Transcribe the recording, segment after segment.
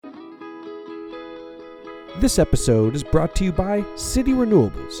This episode is brought to you by City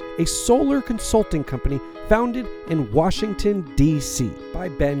Renewables, a solar consulting company founded in Washington, D.C. by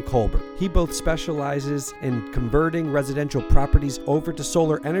Ben Colbert. He both specializes in converting residential properties over to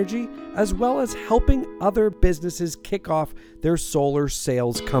solar energy, as well as helping other businesses kick off their solar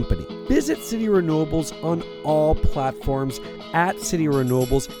sales company. Visit City Renewables on all platforms at City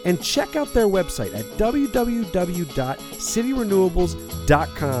Renewables and check out their website at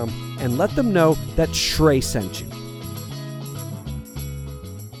www.cityrenewables.com and let them know that Shrey sent you.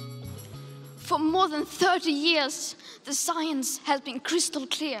 For more than 30 years, the science has been crystal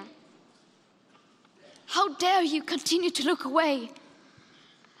clear. How dare you continue to look away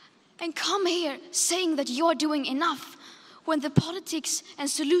and come here saying that you're doing enough when the politics and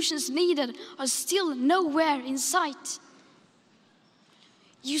solutions needed are still nowhere in sight?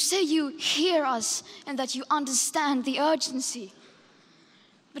 You say you hear us and that you understand the urgency.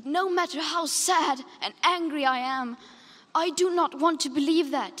 But no matter how sad and angry I am, I do not want to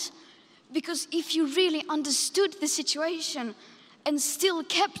believe that. Because if you really understood the situation and still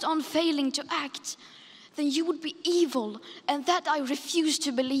kept on failing to act, then you would be evil, and that I refuse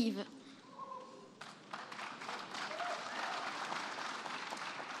to believe.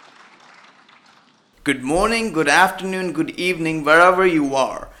 Good morning, good afternoon, good evening, wherever you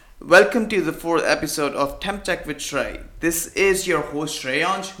are. Welcome to the fourth episode of Temp Check with Shrey. This is your host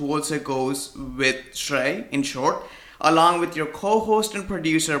Shreyansh, who also goes with Shrey in short, along with your co-host and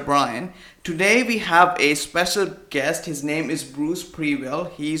producer Brian. Today we have a special guest. His name is Bruce Preville.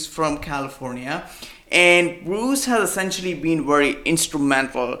 He's from California, and Bruce has essentially been very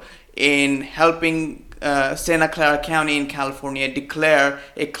instrumental in helping Santa Clara County in California declare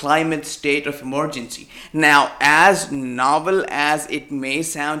a climate state of emergency. Now, as novel as it may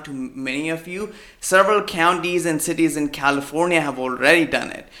sound to many of you, several counties and cities in California have already done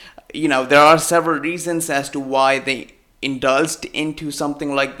it. You know, there are several reasons as to why they indulged into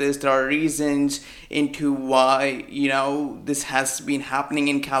something like this. There are reasons into why, this has been happening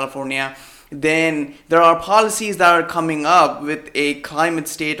in California. Then there are policies that are coming up with a climate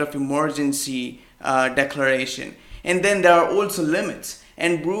state of emergency declaration. And then there are also limits.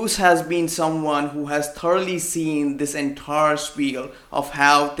 And Bruce has been someone who has thoroughly seen this entire spiel of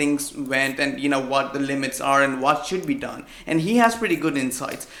how things went and what the limits are and what should be done. And he has pretty good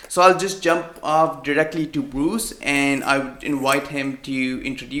insights. So I'll just jump off directly to Bruce, and I would invite him to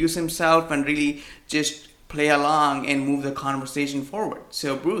introduce himself and really just play along and move the conversation forward.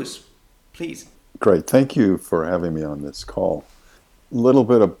 So Bruce, please. Great. Thank you for having me on this call. Little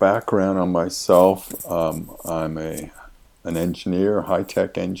bit of background on myself. I'm an engineer,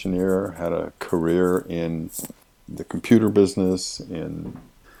 high-tech engineer, had a career in the computer business, in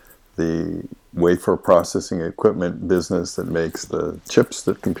the wafer processing equipment business that makes the chips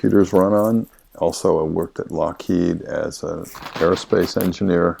that computers run on. Also, I worked at Lockheed as an aerospace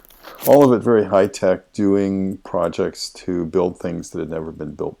engineer. All of it very high-tech, doing projects to build things that had never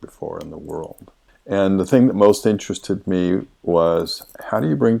been built before in the world. And the thing that most interested me was, how do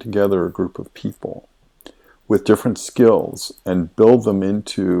you bring together a group of people with different skills and build them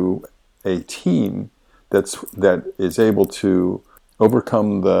into a team that is able to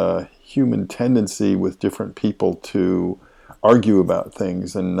overcome the human tendency with different people to argue about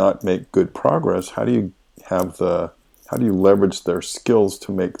things and not make good progress? How do you leverage their skills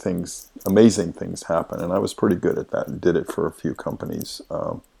to make amazing things happen? And I was pretty good at that and did it for a few companies.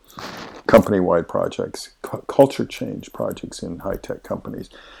 Company-wide projects, culture change projects in high-tech companies.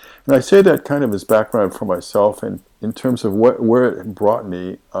 And I say that kind of as background for myself, and in terms of where it brought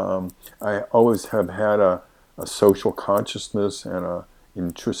me, I always have had a social consciousness and an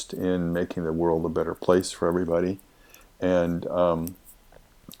interest in making the world a better place for everybody. And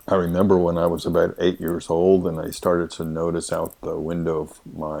I remember when I was about 8 years old and I started to notice out the window of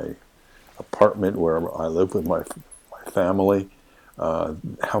my apartment where I live with my family,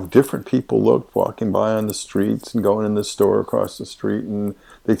 how different people looked walking by on the streets and going in the store across the street, and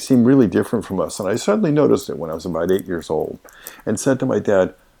they seemed really different from us. And I suddenly noticed it when I was about 8 years old and said to my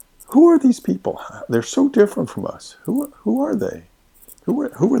dad, who are these people? They're so different from us. Who are they? Who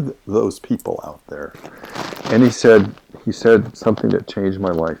are those people out there? And he said something that changed my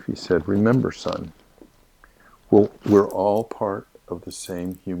life. He said, remember, son, we're all part of the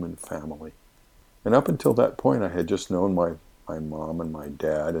same human family. And up until that point, I had just known my mom and my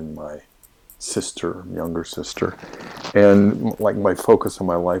dad and my younger sister. And like my focus on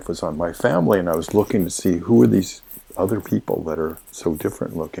my life was on my family, and I was looking to see who are these other people that are so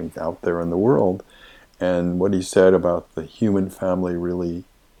different looking out there in the world. And what he said about the human family really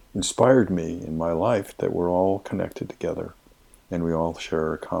inspired me in my life, that we're all connected together and we all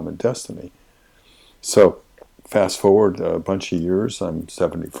share a common destiny. So fast forward a bunch of years. I'm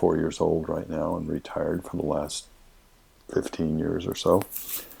 74 years old right now and retired for the last 15 years or so.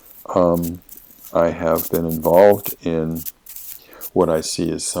 I have been involved in what I see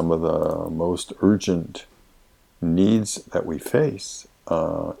as some of the most urgent needs that we face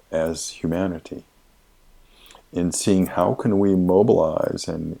as humanity, in seeing how can we mobilize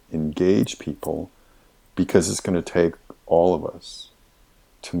and engage people, because it's going to take all of us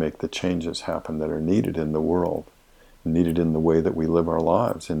to make the changes happen that are needed in the world, needed in the way that we live our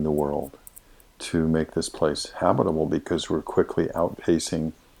lives in the world, to make this place habitable, because we're quickly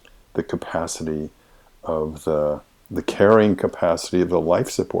outpacing the capacity of the carrying capacity of the life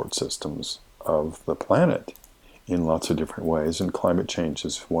support systems of the planet in lots of different ways. And climate change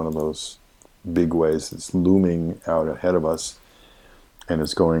is one of those big ways that's looming out ahead of us, and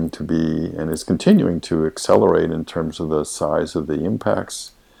is going to be, and is continuing to accelerate in terms of the size of the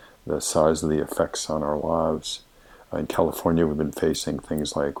impacts, the size of the effects on our lives. In California, we've been facing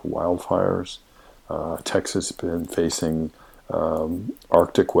things like wildfires. Texas has been facing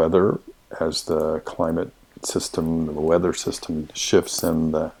Arctic weather as the climate system, the weather system shifts,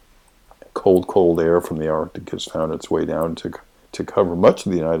 and the cold air from the Arctic has found its way down to cover much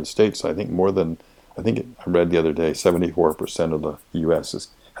of the United States. I think I read the other day, 74% of the U.S.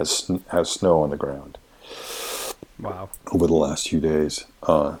 has snow on the ground. Wow. Over the last few days,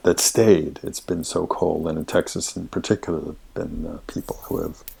 that stayed. It's been so cold, and in Texas in particular, there have been people who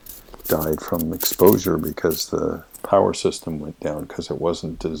have died from exposure because the power system went down because it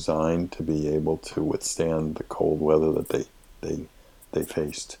wasn't designed to be able to withstand the cold weather that they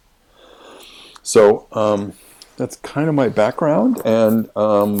faced. So that's kind of my background, and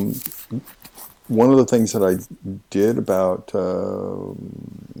one of the things that I did about a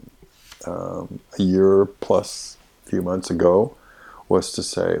year plus, a few months ago, was to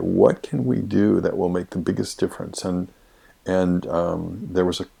say, what can we do that will make the biggest difference? And there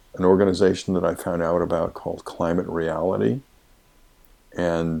was an organization that I found out about called Climate Reality,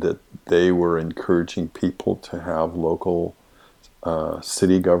 and that they were encouraging people to have local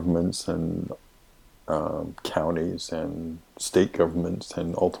city governments and counties and state governments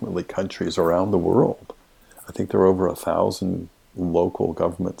and ultimately countries around the world. I think there are over 1,000 local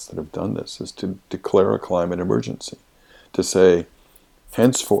governments that have done this, is to declare a climate emergency, to say,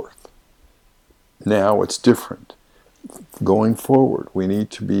 henceforth, now it's different. Going forward, we need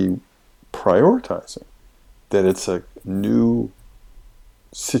to be prioritizing that it's a new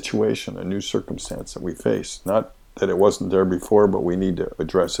situation, a new circumstance that we face. Not that it wasn't there before, but we need to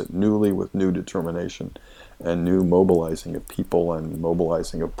address it newly with new determination and new mobilizing of people and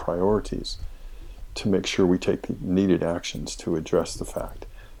mobilizing of priorities to make sure we take the needed actions to address the fact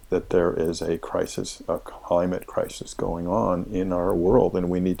that there is a crisis, a climate crisis going on in our world, and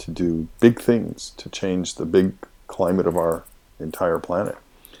we need to do big things to change the big climate of our entire planet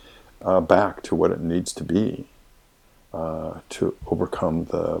back to what it needs to be to overcome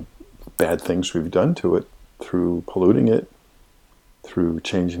the bad things we've done to it through polluting it, through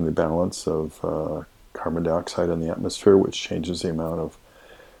changing the balance of carbon dioxide in the atmosphere, which changes the amount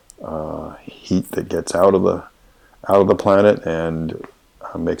of heat that gets out of the planet and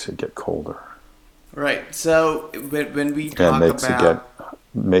makes it get colder. Right. So when we talk about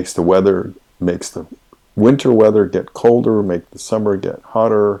makes the winter weather get colder, make the summer get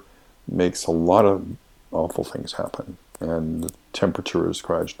hotter, makes a lot of awful things happen. And the temperature is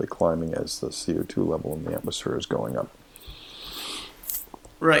gradually climbing as the CO2 level in the atmosphere is going up.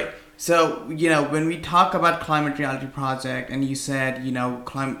 Right. So, when we talk about Climate Reality Project, and you said,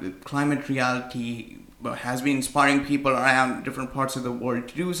 Climate Reality has been inspiring people around different parts of the world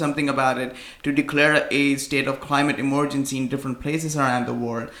to do something about it, to declare a state of climate emergency in different places around the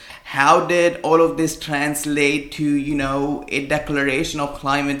world. How did all of this translate to, a declaration of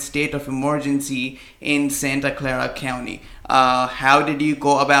climate state of emergency in Santa Clara County? How did you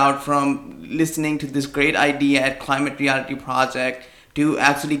go about from listening to this great idea at Climate Reality Project to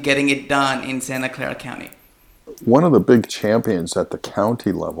actually getting it done in Santa Clara County? One of the big champions at the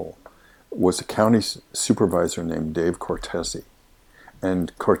county level was a county supervisor named Dave Cortese.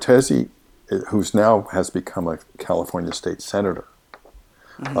 And Cortese, who's now has become a California state senator,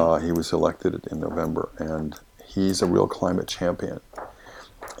 he was elected in November, and he's a real climate champion.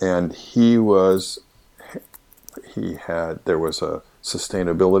 And there was a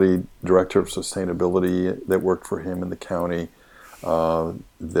director of sustainability that worked for him in the county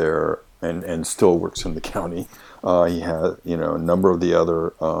there, and still works in the county. He had, a number of the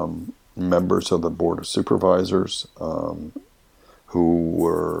other members of the Board of Supervisors who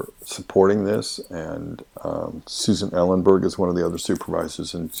were supporting this, and Susan Ellenberg is one of the other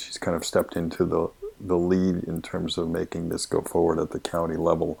supervisors, and she's kind of stepped into the lead in terms of making this go forward at the county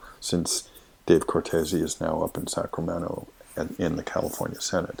level, since Dave Cortese is now up in Sacramento and in the California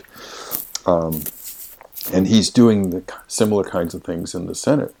Senate. And he's doing the similar kinds of things in the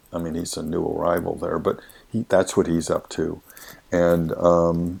Senate. I mean, he's a new arrival there, but that's what he's up to. And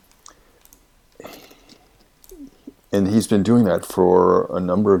he's been doing that for a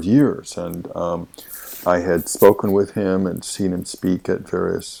number of years. And I had spoken with him and seen him speak at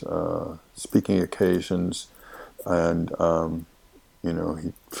various speaking occasions. And,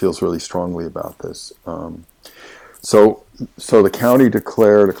 he feels really strongly about this. So the county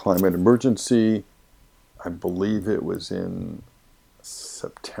declared a climate emergency. I believe it was in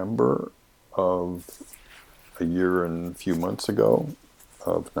September of a year and a few months ago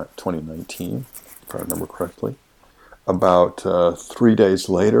of 2019, if I remember correctly. About 3 days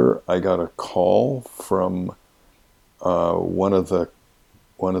later, I got a call from one of the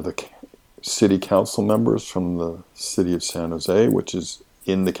city council members from the city of San Jose, which is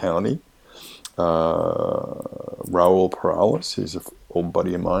in the county. Raul Perales, he's an old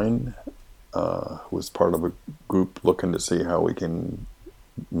buddy of mine, who was part of a group looking to see how we can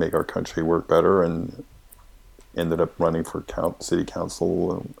make our country work better, and ended up running for city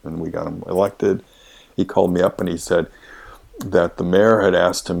council, and we got him elected. He called me up and he said that the mayor had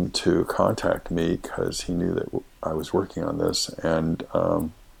asked him to contact me because he knew that I was working on this, and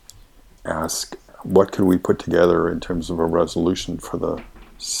ask what could we put together in terms of a resolution for the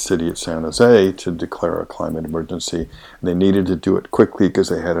city of San Jose to declare a climate emergency. And they needed to do it quickly because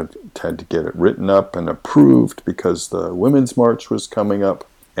they had to get it written up and approved because the Women's March was coming up,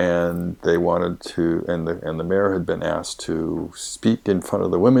 and they wanted to, and the mayor had been asked to speak in front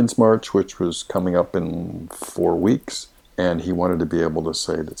of the Women's March, which was coming up in 4 weeks, and he wanted to be able to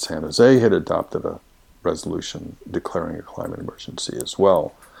say that San Jose had adopted a resolution declaring a climate emergency as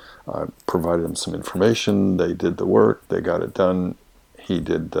well. I provided them some information, they did the work, they got it done. He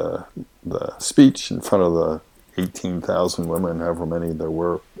did the speech in front of the 18,000 women, however many there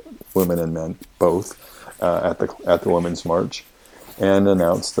were, women and men both, at the Women's March, and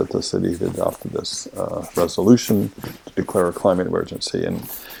announced that the city had adopted this resolution to declare a climate emergency.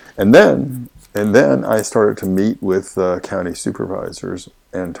 And then I started to meet with county supervisors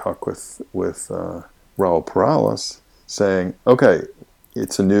and talk with Raul Perales, saying, okay,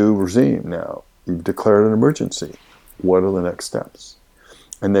 it's a new regime now. You've declared an emergency. What are the next steps?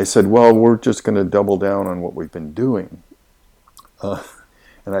 And they said, well, we're just going to double down on what we've been doing. And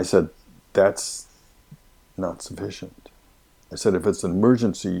I said, that's not sufficient. I said, if it's an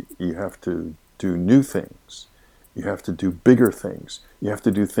emergency, you have to do new things. You have to do bigger things. You have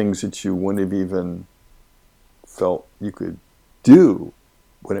to do things that you wouldn't have even felt you could do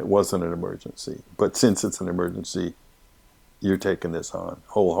when it wasn't an emergency. But since it's an emergency, you're taking this on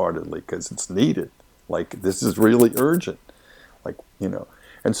wholeheartedly because it's needed. Like, this is really urgent.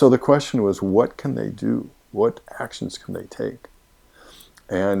 And so the question was, what can they do? What actions can they take?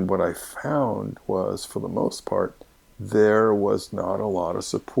 And what I found was, for the most part, there was not a lot of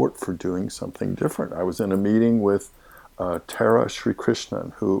support for doing something different. I was in a meeting with Tara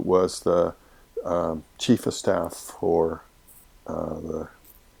Srikrishnan, who was the chief of staff for the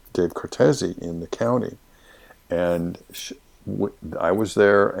Dave Cortese in the county. And I was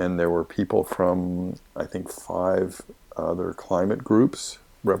there, and there were people from, I think, 5 other climate groups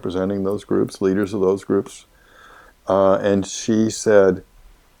representing those groups, leaders of those groups. And she said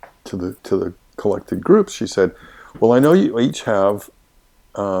to the collected groups, she said, well, I know you each have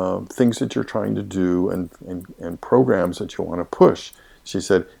things that you're trying to do and programs that you want to push. She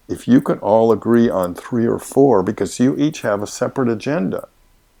said, if you can all agree on 3 or 4, because you each have a separate agenda,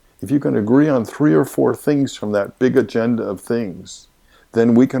 if you can agree on 3 or 4 things from that big agenda of things,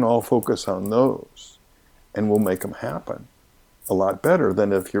 then we can all focus on those, and we'll make them happen a lot better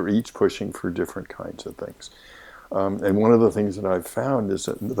than if you're each pushing for different kinds of things. And one of the things that I've found is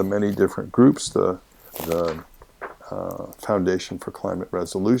that the many different groups, the Foundation for Climate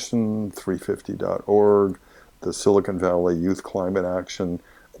Resolution, 350.org, the Silicon Valley Youth Climate Action,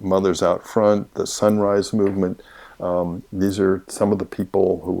 Mothers Out Front, the Sunrise Movement. These are some of the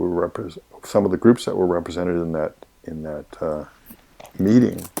people who were some of the groups that were represented in that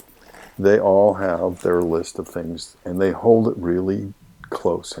meeting. They all have their list of things, and they hold it really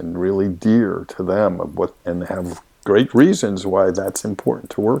close and really dear to them, and have great reasons why that's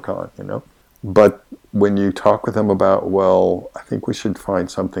important to work on, But when you talk with them about, well, I think we should find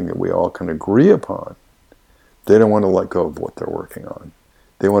something that we all can agree upon, they don't want to let go of what they're working on.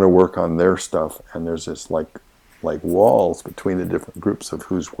 They want to work on their stuff, and there's this like walls between the different groups of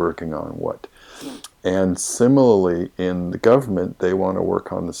who's working on what. And similarly, in the government, they want to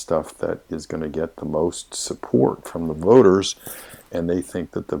work on the stuff that is going to get the most support from the voters, and they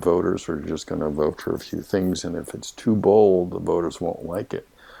think that the voters are just going to vote for a few things, and if it's too bold, the voters won't like it.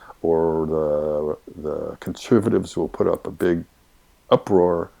 Or the conservatives will put up a big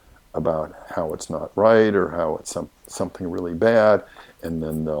uproar about how it's not right or how it's something really bad, and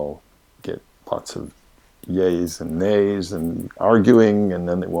then they'll get lots of yays and nays and arguing, and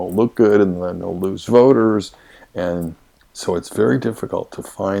then it won't look good, and then they'll lose voters. And so it's very difficult to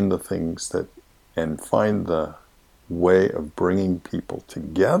find the things and find the way of bringing people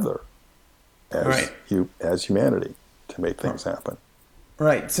together as humanity to make things happen.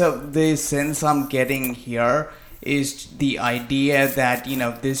 Right. So the sense I'm getting here is the idea that,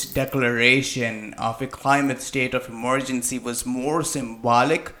 this declaration of a climate state of emergency was more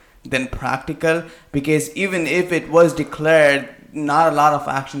symbolic than practical, because even if it was declared, not a lot of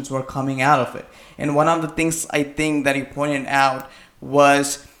actions were coming out of it. And one of the things I think that you pointed out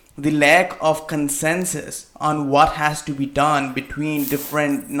was the lack of consensus on what has to be done between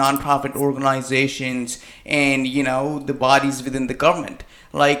different nonprofit organizations and, the bodies within the government.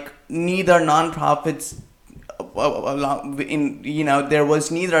 Like, neither nonprofits there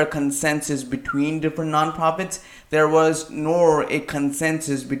was neither a consensus between different nonprofits, there was nor a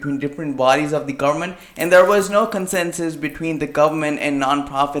consensus between different bodies of the government, and there was no consensus between the government and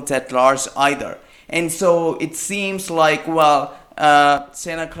nonprofits at large either. And so it seems like,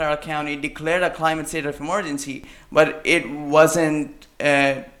 Santa Clara County declared a climate state of emergency, but it wasn't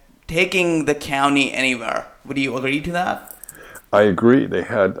taking the county anywhere. Would you agree to that? I agree. They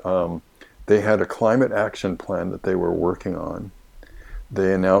had a climate action plan that they were working on.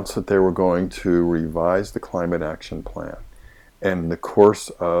 They announced that they were going to revise the climate action plan. And in the course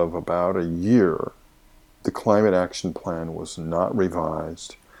of about a year, the climate action plan was not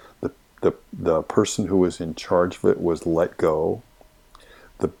revised. The person who was in charge of it was let go.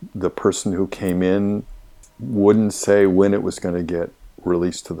 The person who came in wouldn't say when it was going to get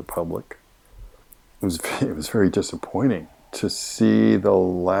released to the public. It was very disappointing to see the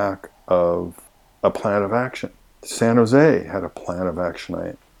lack of a plan of action. San Jose had a plan of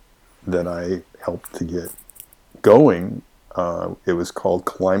action that I helped to get going. It was called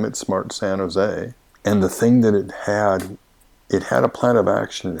Climate Smart San Jose. And the thing that it had a plan of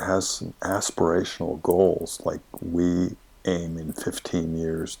action. It has some aspirational goals, like we aim in 15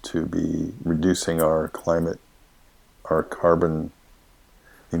 years to be reducing our carbon,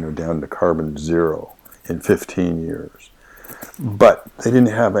 down to carbon zero in 15 years. But they didn't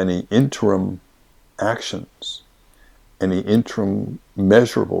have any interim actions, any interim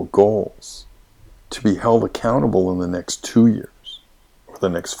measurable goals to be held accountable in the next 2 years, or the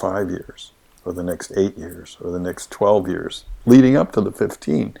next 5 years, or the next 8 years, or the next 12 years, leading up to the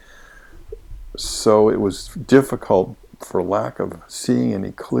 15. So it was difficult, for lack of seeing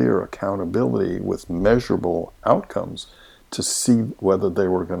any clear accountability with measurable outcomes, to see whether they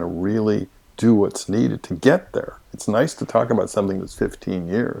were going to really do what's needed to get there. It's nice to talk about something that's 15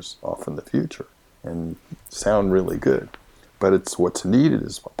 years off in the future and sound really good, but it's what's needed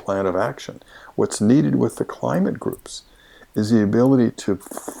is a plan of action. What's needed with the climate groups is the ability to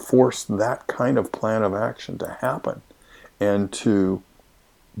force that kind of plan of action to happen and to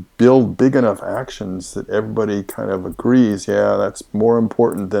build big enough actions that everybody kind of agrees, that's more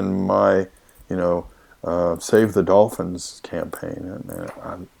important than my, Save the Dolphins campaign.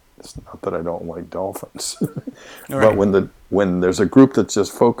 And it's not that I don't like dolphins, right. But when there's a group that's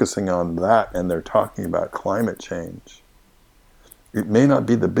just focusing on that and they're talking about climate change, it may not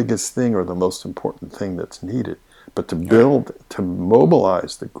be the biggest thing or the most important thing that's needed, but to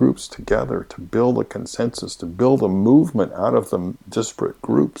mobilize the groups together, to build a consensus, to build a movement out of the disparate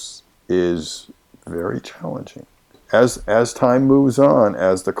groups is very challenging. As time moves on,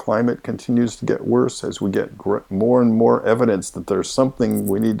 as the climate continues to get worse, as we get more and more evidence that there's something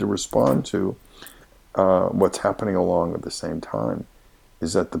we need to respond to, what's happening along at the same time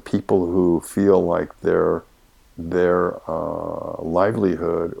is that the people who feel like their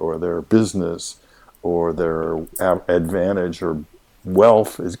livelihood or their business or their advantage or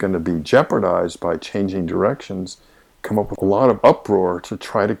wealth is going to be jeopardized by changing directions, come up with a lot of uproar to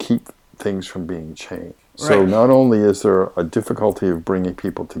try to keep things from being changed. So not only is there a difficulty of bringing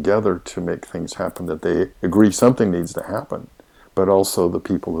people together to make things happen that they agree something needs to happen, but also the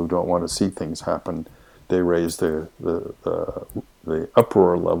people who don't want to see things happen, they raise the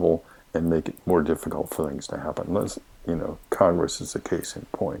uproar level and make it more difficult for things to happen. Congress is a case in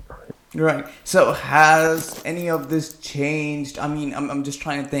point, right? Right. So has any of this changed? I mean, I'm just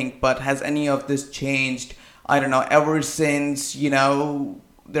trying to think, but has any of this changed I don't know, ever since,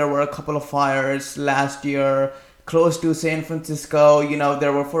 there were a couple of fires last year close to San Francisco.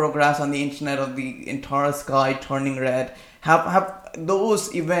 There were photographs on the internet of the entire sky turning red. Have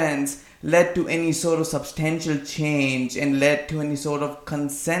those events led to any sort of substantial change and led to any sort of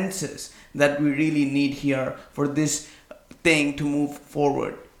consensus that we really need here for this thing to move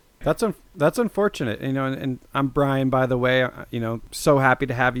forward? That's unfortunate, and I'm Brian, by the way. So happy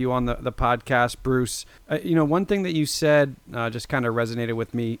to have you on the podcast, Bruce. One thing that you said just kind of resonated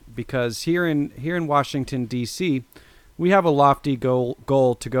with me, because here in Washington D.C., we have a lofty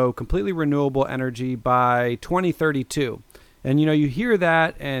goal to go completely renewable energy by 2032, and you hear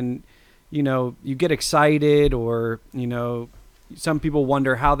that, and you get excited, or some people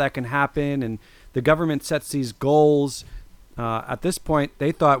wonder how that can happen, and the government sets these goals. At this point,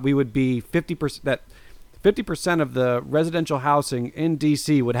 they thought we would be 50%, that 50% of the residential housing in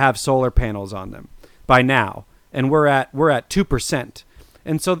DC would have solar panels on them by now, and we're at 2%.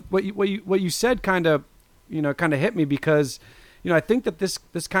 And so what you said kind of hit me, because I think that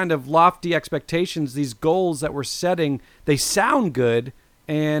this kind of lofty expectations, these goals that we're setting, they sound good,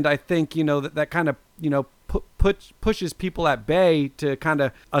 and I think that kind of pushes people at bay to kind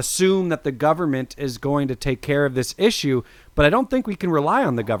of assume that the government is going to take care of this issue, but I don't think we can rely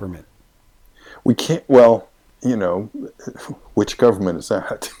on the government. We can't. Well, which government is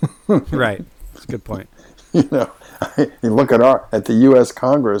that? Right. That's a good point. You look at the U.S.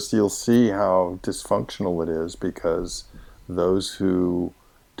 Congress, you'll see how dysfunctional it is, because those who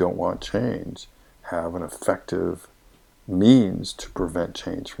don't want change have an effective means to prevent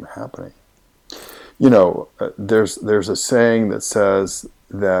change from happening. There's a saying that says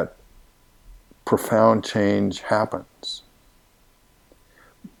that profound change happens,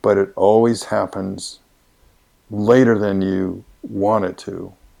 but it always happens later than you want it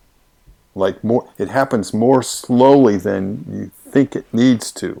to. It happens more slowly than you think it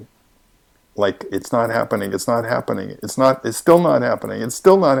needs to. Like, it's not happening, it's still not happening, it's still not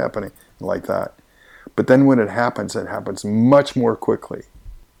happening, like that. But then when it happens much more quickly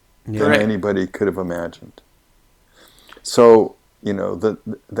than anybody could have imagined. So,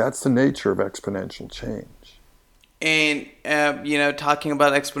 that's the nature of exponential change. And, talking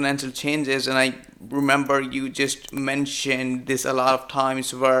about exponential changes, and I remember you just mentioned this a lot of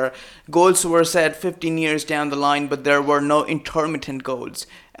times, where goals were set 15 years down the line, but there were no intermittent goals.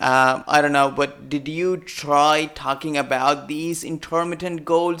 I don't know, but did you try talking about these intermittent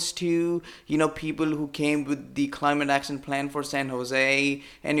goals to, people who came with the climate action plan for San Jose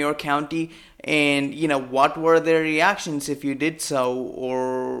and your county? And, what were their reactions if you did so?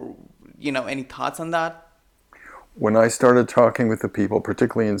 Or, any thoughts on that? When I started talking with the people,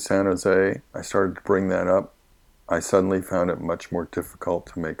 particularly in San Jose, I started to bring that up. I suddenly found it much more difficult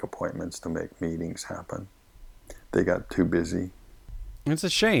to make appointments, to make meetings happen. They got too busy. It's a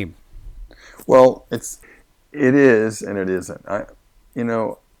shame. Well, it is and it isn't. In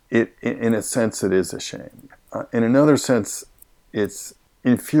a sense, it is a shame. In another sense, it's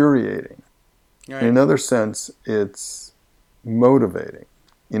infuriating. Right. In another sense, it's motivating.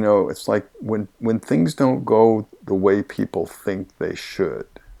 It's like when things don't go the way people think they should,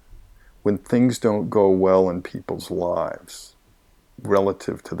 when things don't go well in people's lives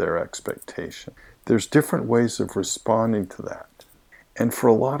relative to their expectation, there's different ways of responding to that. And for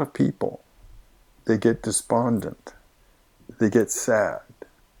a lot of people, they get despondent, they get sad.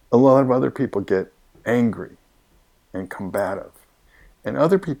 A lot of other people get angry and combative. And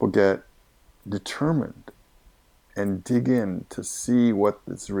other people get determined and dig in to see what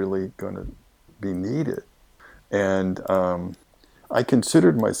is really going to be needed. And I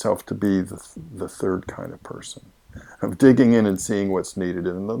considered myself to be the third kind of person, of digging in and seeing what's needed,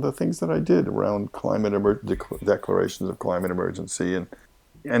 and the things that I did around declarations of climate emergency.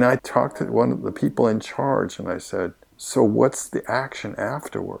 And I talked to one of the people in charge, and I said, so what's the action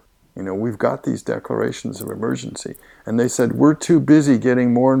afterward? We've got these declarations of emergency. And they said, we're too busy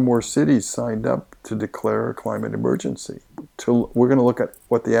getting more and more cities signed up to declare a climate emergency. We're going to look at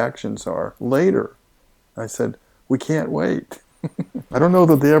what the actions are later. I said, we can't wait. I don't know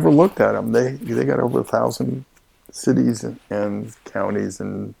that they ever looked at them. They got over 1,000 cities and counties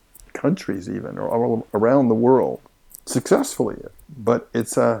and countries even, or all around the world, successfully. But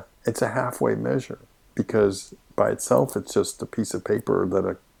it's a halfway measure, because by itself it's just a piece of paper that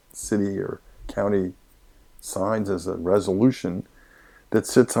a city or county signs as a resolution that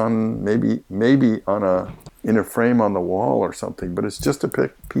sits on maybe in a frame on the wall or something, but it's just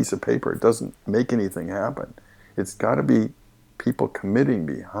a piece of paper. It doesn't make anything happen. It's got to be people committing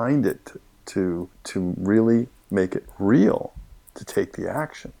behind it to really make it real, to take the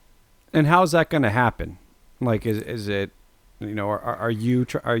action. And how's that going to happen? Like, is it, are you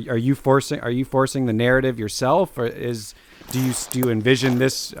forcing the narrative yourself, or do you envision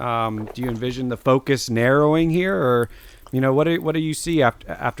this? Do you envision the focus narrowing here, or what do you see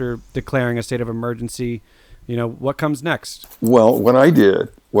after declaring a state of emergency? What comes next? Well, what I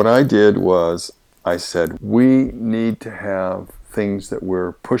did was I said we need to have things that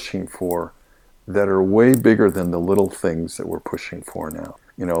we're pushing for that are way bigger than the little things that we're pushing for now.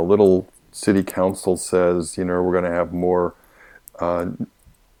 A little city council says, we're going to have more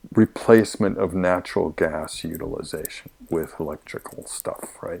replacement of natural gas utilization with electrical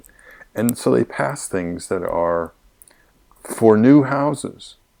stuff, right? And so they pass things that are for new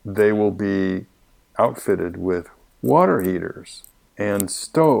houses. They will be outfitted with water heaters and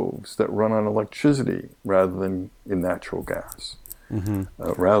stoves that run on electricity rather than in natural gas,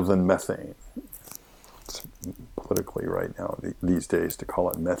 rather than methane. It's politically right now these days to call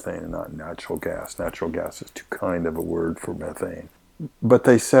it methane and not natural gas. Natural gas is too kind of a word for methane. But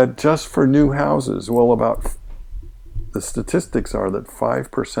they said just for new houses, the statistics are that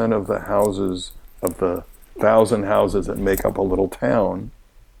 5% of the houses, of the 1,000 houses that make up a little town,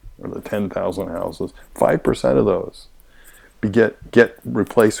 or the 10,000 houses, 5% of those get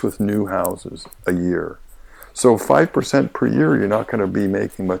replaced with new houses a year. So 5% per year, you're not going to be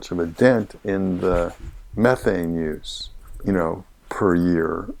making much of a dent in the methane use, per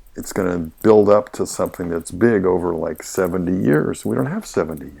year. It's going to build up to something that's big over like 70 years. We don't have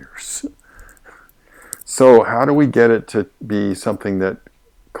 70 years. So how do we get it to be something that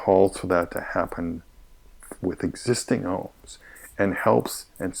calls for that to happen with existing homes and helps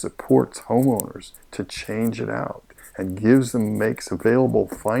and supports homeowners to change it out and makes available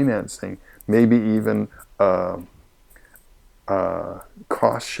financing, maybe even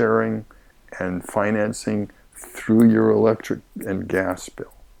cost sharing and financing through your electric and gas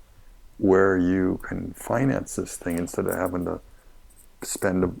bill, where you can finance this thing instead of having to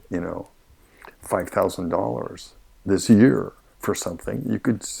spend, $5,000 this year for something. You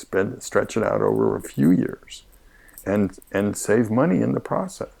could stretch it out over a few years and save money in the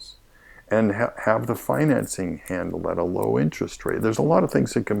process, and have the financing handled at a low interest rate. There's a lot of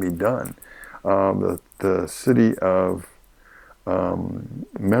things that can be done. The city of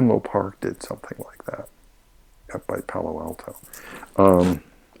Menlo Park did something like that up by Palo Alto.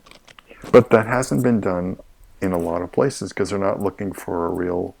 But that hasn't been done in a lot of places because they're not looking for a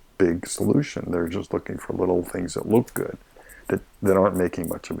real big solution. They're just looking for little things that look good, that aren't making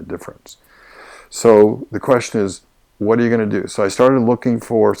much of a difference. So the question is, what are you going to do? So I started looking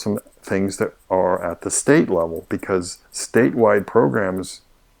for some things that are at the state level, because statewide programs,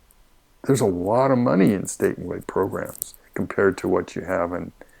 there's a lot of money in statewide programs compared to what you have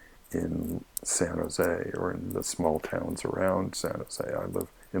in San Jose or in the small towns around San Jose. I live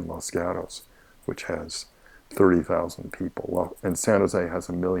in Los Gatos, which has 30,000 people, and San Jose has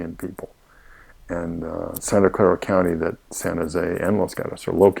 1 million people. And Santa Clara County, that San Jose and Los Gatos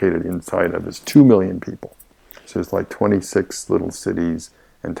are located inside of, is 2 million people. So there's like 26 little cities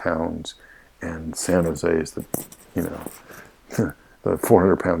and towns, and San Jose is the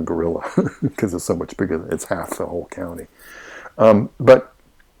 400-pound gorilla because it's so much bigger. It's half the whole county. But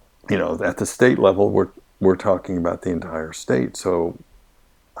at the state level, we're talking about the entire state. So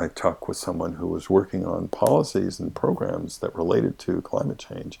I talked with someone who was working on policies and programs that related to climate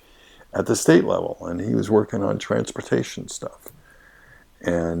change at the state level, and he was working on transportation stuff.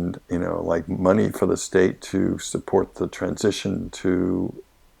 And, like money for the state to support the transition to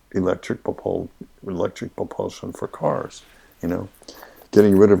electric propulsion for cars,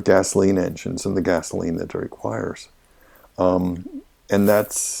 getting rid of gasoline engines and the gasoline that it requires. And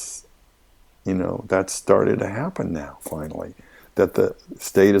that's started to happen now, finally, that the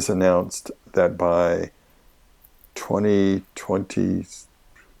state has announced that by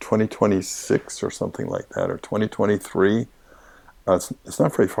 2026 or something like that, or 2023, it's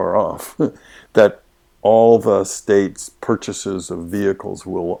not very far off, that all the state's purchases of vehicles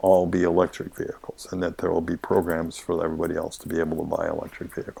will all be electric vehicles, and that there will be programs for everybody else to be able to buy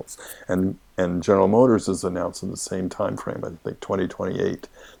electric vehicles. And General Motors has announced in the same time frame, I think 2028,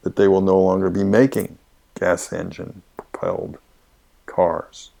 that they will no longer be making gas engine propelled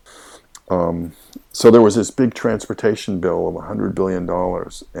cars. So there was this big transportation bill of $100 billion,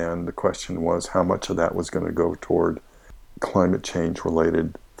 and the question was how much of that was going to go toward climate change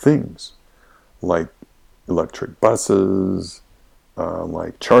related things, like electric buses,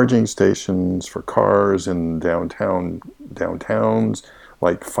 like charging stations for cars in downtowns,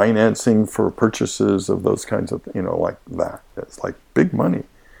 like financing for purchases of those kinds of, like that. It's like big money.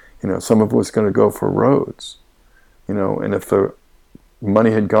 Some of it was going to go for roads, and if the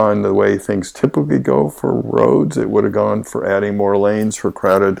money had gone the way things typically go for roads, it would have gone for adding more lanes for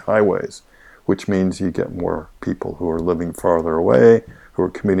crowded highways, which means you get more people who are living farther away, who are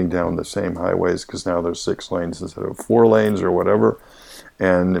commuting down the same highways because now there's 6 lanes instead of 4 lanes or whatever.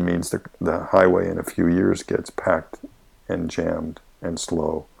 And it means the highway in a few years gets packed and jammed and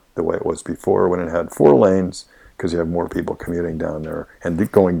slow the way it was before when it had 4 lanes, because you have more people commuting down there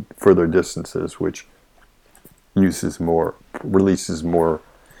and going further distances, which releases more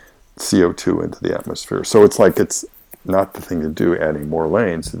CO2 into the atmosphere. So it's like it's not the thing to do, adding more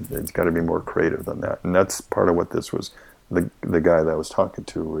lanes. It's got to be more creative than that. And that's part of what this was. The guy that I was talking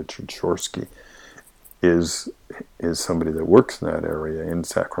to, Richard Shorsky, is somebody that works in that area in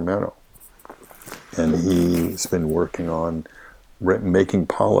Sacramento. And he's been working on making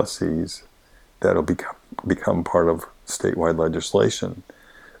policies that'll become part of statewide legislation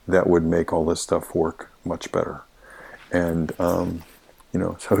that would make all this stuff work much better. And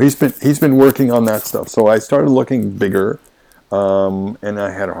so he's been working on that stuff. So I started looking bigger, and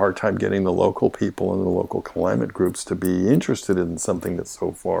I had a hard time getting the local people and the local climate groups to be interested in something that's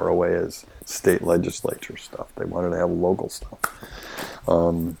so far away as state legislature stuff. They wanted to have local stuff.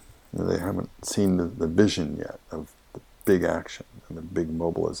 They haven't seen the vision yet of the big action and the big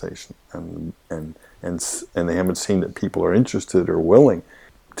mobilization, and they haven't seen that people are interested or willing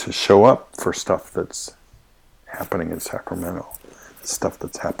to show up for stuff that's happening in Sacramento, stuff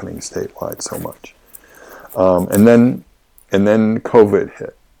that's happening statewide so much. And then COVID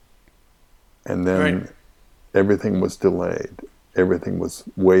hit, and then everything was delayed. Everything was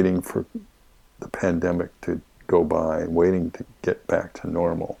waiting for the pandemic to go by, waiting to get back to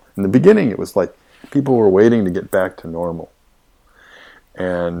normal. In the beginning, it was like people were waiting to get back to normal.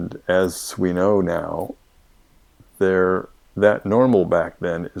 And as we know now, that normal back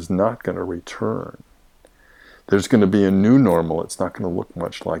then is not going to return. There's going to be a new normal. It's not going to look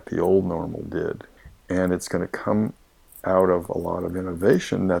much like the old normal did. And it's going to come out of a lot of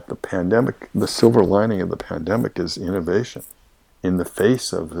innovation. That the silver lining of the pandemic is innovation. In the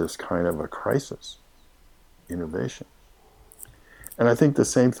face of this kind of a crisis, innovation. And I think the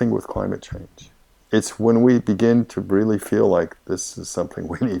same thing with climate change. It's when we begin to really feel like this is something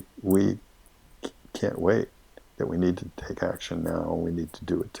we can't wait, that we need to take action now, we need to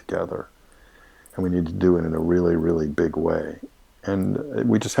do it together, and we need to do it in a really, really big way. And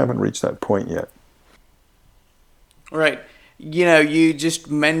we just haven't reached that point yet. Right. You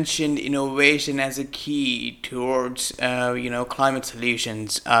just mentioned innovation as a key towards, climate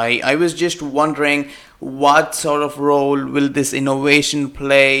solutions. I was just wondering what sort of role will this innovation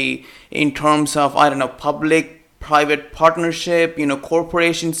play in terms of, public-private partnership,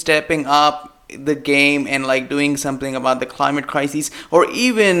 corporations stepping up the game and doing something about the climate crisis, or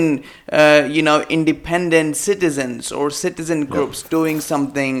even, independent citizens or citizen groups doing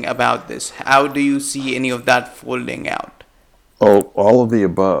something about this. How do you see any of that folding out? Oh, all of the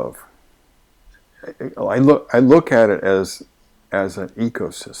above. I look at it as an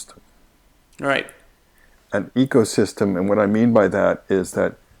ecosystem. Right. An ecosystem, and what I mean by that is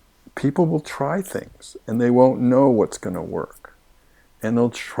that people will try things, and they won't know what's going to work. And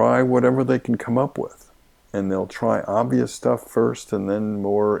they'll try whatever they can come up with. And they'll try obvious stuff first, and then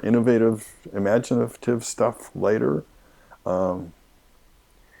more innovative, imaginative stuff later. And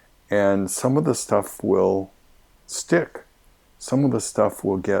some of the stuff will stick. Some of the stuff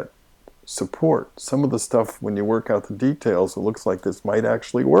will get support. Some of the stuff, when you work out the details, it looks like this might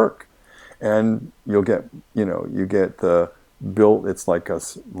actually work. And you'll get, you get the built. It's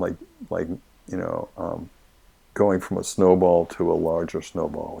going from a snowball to a larger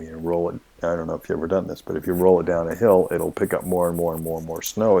snowball. You roll it. I don't know if you've ever done this, but if you roll it down a hill, it'll pick up more and more and more and more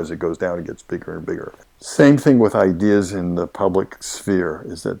snow as it goes down. It gets bigger and bigger. Same thing with ideas in the public sphere.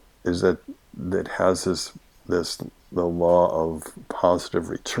 Is that has the law of positive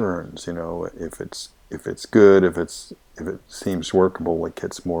returns. If it's good, if it seems workable, it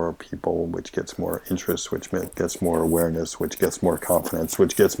gets more people, which gets more interest, which gets more awareness, which gets more confidence,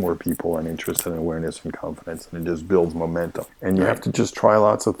 which gets more people and interest and awareness and confidence, and it just builds momentum. And you have to just try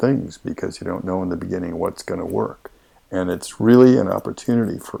lots of things because you don't know in the beginning what's going to work. And it's really an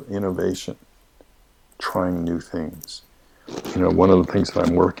opportunity for innovation, trying new things. One of the things that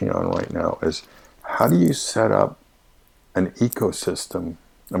I'm working on right now is how do you set up an ecosystem?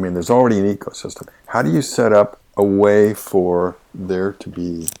 I mean, there's already an ecosystem. How do you set up a way for there to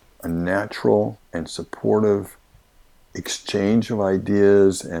be a natural and supportive exchange of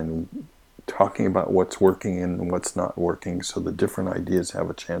ideas and talking about what's working and what's not working, so the different ideas have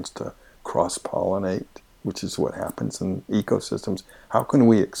a chance to cross-pollinate, which is what happens in ecosystems? How can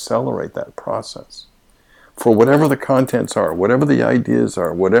we accelerate that process? for whatever the contents are, whatever the ideas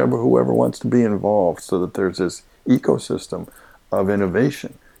are, whoever wants to be involved, so that there's this ecosystem of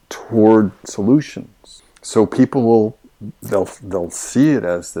innovation toward solutions. So people they'll see it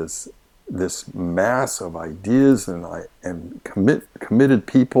as this mass of ideas and committed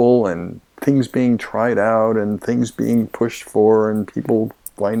people and things being tried out and things being pushed for and people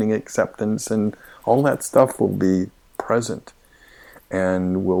finding acceptance, and all that stuff will be present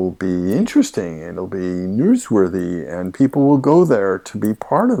and will be interesting, and it'll be newsworthy, and people will go there to be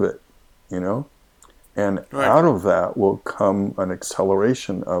part of it, And Right. out of that will come an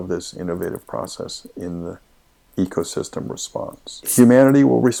acceleration of this innovative process in the ecosystem response. Humanity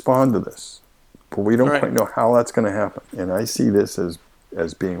will respond to this, but we don't Right. quite know how that's going to happen. And I see this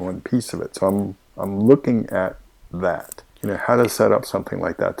as being one piece of it. So I'm looking at that. How to set up something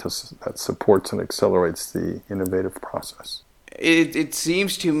like that that supports and accelerates the innovative process. It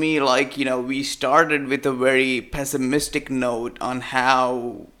seems to me like, we started with a very pessimistic note on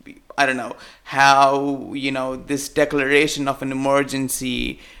how, this declaration of an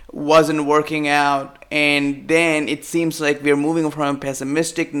emergency wasn't working out. And then it seems like we're moving from a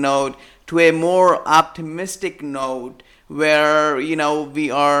pessimistic note to a more optimistic note where, we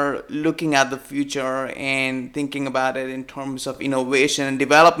are looking at the future and thinking about it in terms of innovation and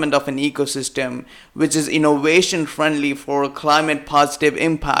development of an ecosystem, which is innovation friendly for climate positive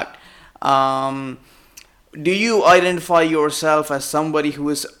impact. Do you identify yourself as somebody who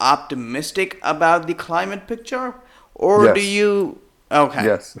is optimistic about the climate picture? Or Yes. do you... Okay.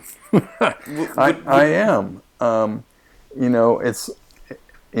 Yes, I am. I'm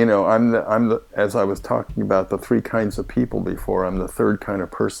the as I was talking about the three kinds of people before, I'm the third kind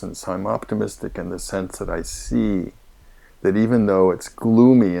of person. So I'm optimistic in the sense that I see that even though it's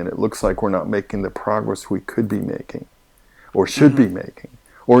gloomy and it looks like we're not making the progress we could be making, or should be making,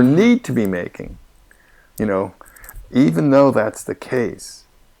 or need to be making, even though that's the case,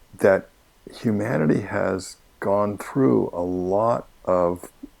 that humanity has gone through a lot of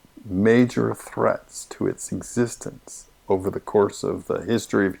major threats to its existence over the course of the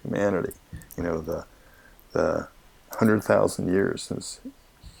history of humanity, the 100,000 years since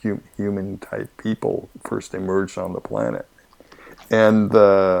human-type people first emerged on the planet, and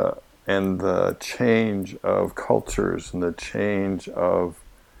the change of cultures and the change of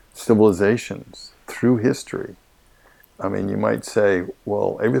civilizations through history. I mean, you might say,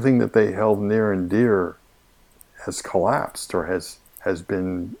 well, everything that they held near and dear has collapsed or has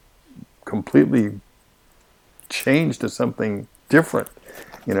been completely changed to something different,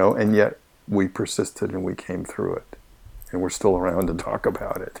 and yet we persisted and we came through it, and we're still around to talk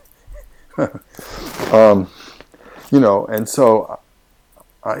about it. And so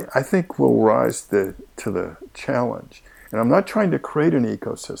I think we'll rise to the challenge. And I'm not trying to create an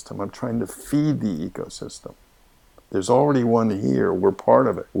ecosystem. I'm trying to feed the ecosystem. There's already one here. We're part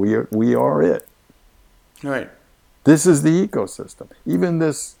of it. We are it. Right. This is the ecosystem. Even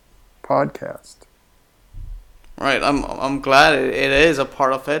this podcast. Right. I'm glad it is a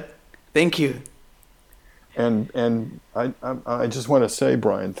part of it. Thank you. And I just want to say,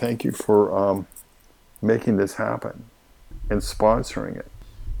 Brian, thank you for making this happen and sponsoring it.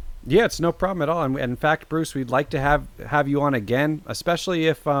 Yeah, it's no problem at all. And in fact, Bruce, we'd like to have you on again, especially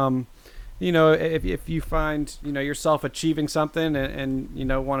if if you find yourself achieving something and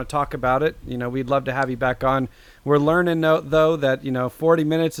want to talk about it. We'd love to have you back on. We're learning though that 40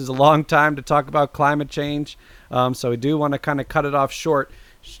 minutes is a long time to talk about climate change, so we do want to kind of cut it off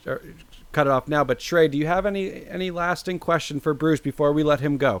now. But Shrey, do you have any lasting question for Bruce before we let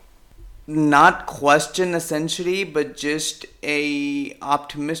him go? Not question essentially, but just a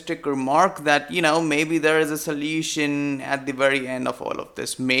optimistic remark that maybe there is a solution at the very end of all of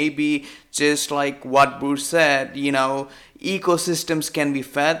this. Maybe just like what Bruce said, ecosystems can be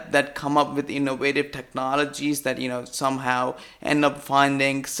fed that come up with innovative technologies that somehow end up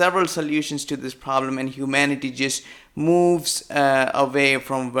finding several solutions to this problem, and humanity just moves away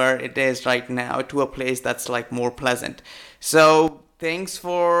from where it is right now to a place that's like more pleasant. So thanks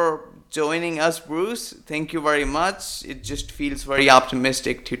for joining us, Bruce. Thank you very much. It just feels very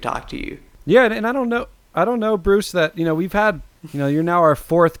optimistic to talk to you. Yeah, and I don't know, Bruce, that we've had you're now our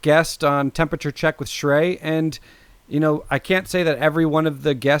fourth guest on Temperature Check with Shrey, and I can't say that every one of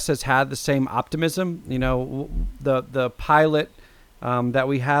the guests has had the same optimism. The pilot that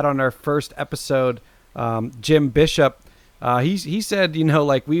we had on our first episode, Jim Bishop, he said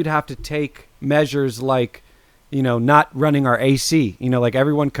like we'd have to take measures like not running our AC, like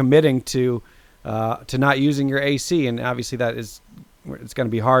everyone committing to not using your AC. And obviously it's going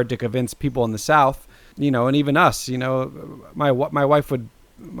to be hard to convince people in the South, and even us, my wife would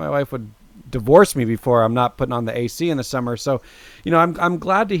divorce me before I'm not putting on the AC in the summer. So, I'm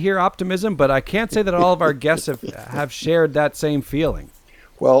glad to hear optimism, but I can't say that all of our guests have shared that same feeling.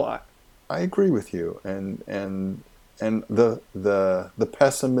 Well, I agree with you, and the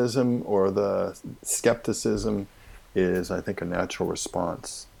pessimism or the skepticism is, I think, a natural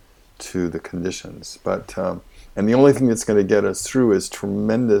response to the conditions. But and the only thing that's going to get us through is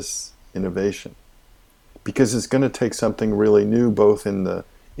tremendous innovation, because it's going to take something really new, both in the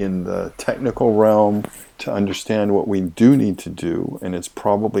technical realm, to understand what we do need to do, and it's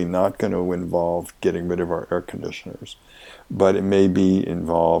probably not going to involve getting rid of our air conditioners, but it may be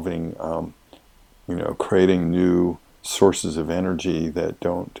involving creating new sources of energy that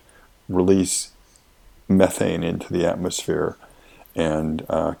don't release methane into the atmosphere, and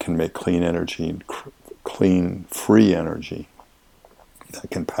can make clean energy, clean, free energy that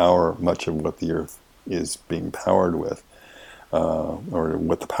can power much of what the Earth is being powered with, or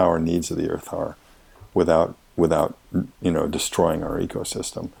what the power needs of the Earth are, without destroying our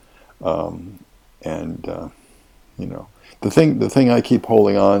ecosystem. The thing I keep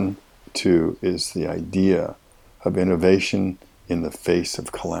holding on to is the idea of innovation in the face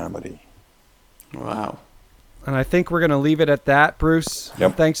of calamity. Wow. And I think we're going to leave it at that, Bruce.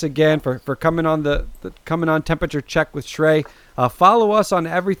 Yep. Thanks again for coming on coming on Temperature Check with Shrey. Follow us on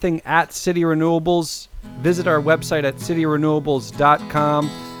everything at City Renewables. Visit our website at cityrenewables.com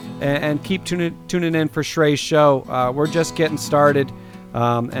and keep tuning in for Shrey's show. We're just getting started,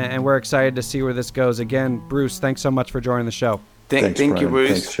 and we're excited to see where this goes. Again, Bruce, thanks so much for joining the show. Thank you,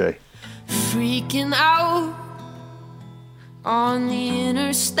 Bruce. Thanks, Shay. Freaking out on the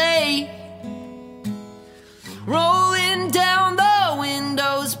interstate, rolling down the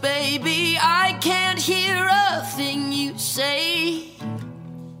windows, baby, I can't hear a thing you say.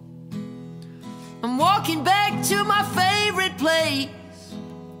 I'm walking back to my favorite place,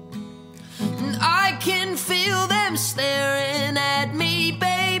 and I can feel them staring at me.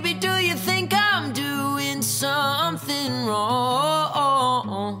 Baby, do you think I'm doing something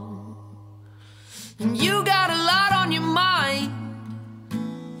wrong? And you got a lot on your mind,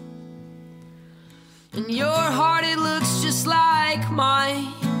 and your heart, it looks just like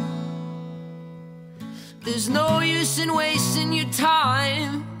mine. There's no use in wasting your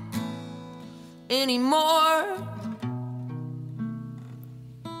time anymore.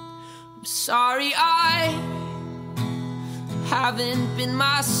 I'm sorry I haven't been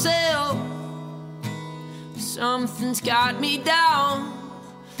myself. Something's got me down.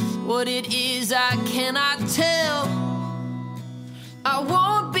 What it is I cannot tell. I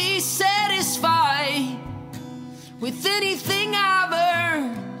won't be satisfied with anything I've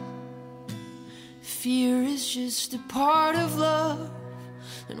earned. Fear is just a part of love,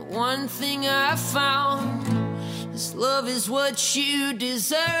 and one thing I found is love is what you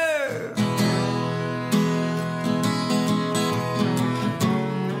deserve.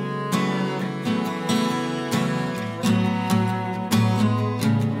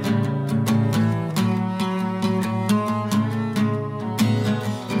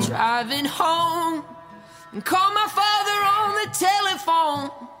 Driving home and call my father on the telephone.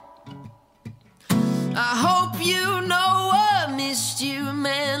 I hope you know I missed you,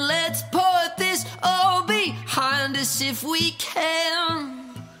 man. Let's put this all behind us if we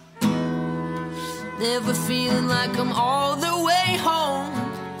can. Never feeling like I'm all the way home,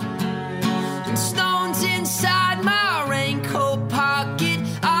 and stones inside my raincoat pocket.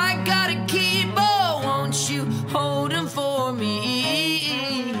 I gotta keep, oh, won't you hold them for me?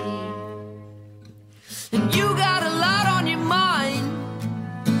 And you got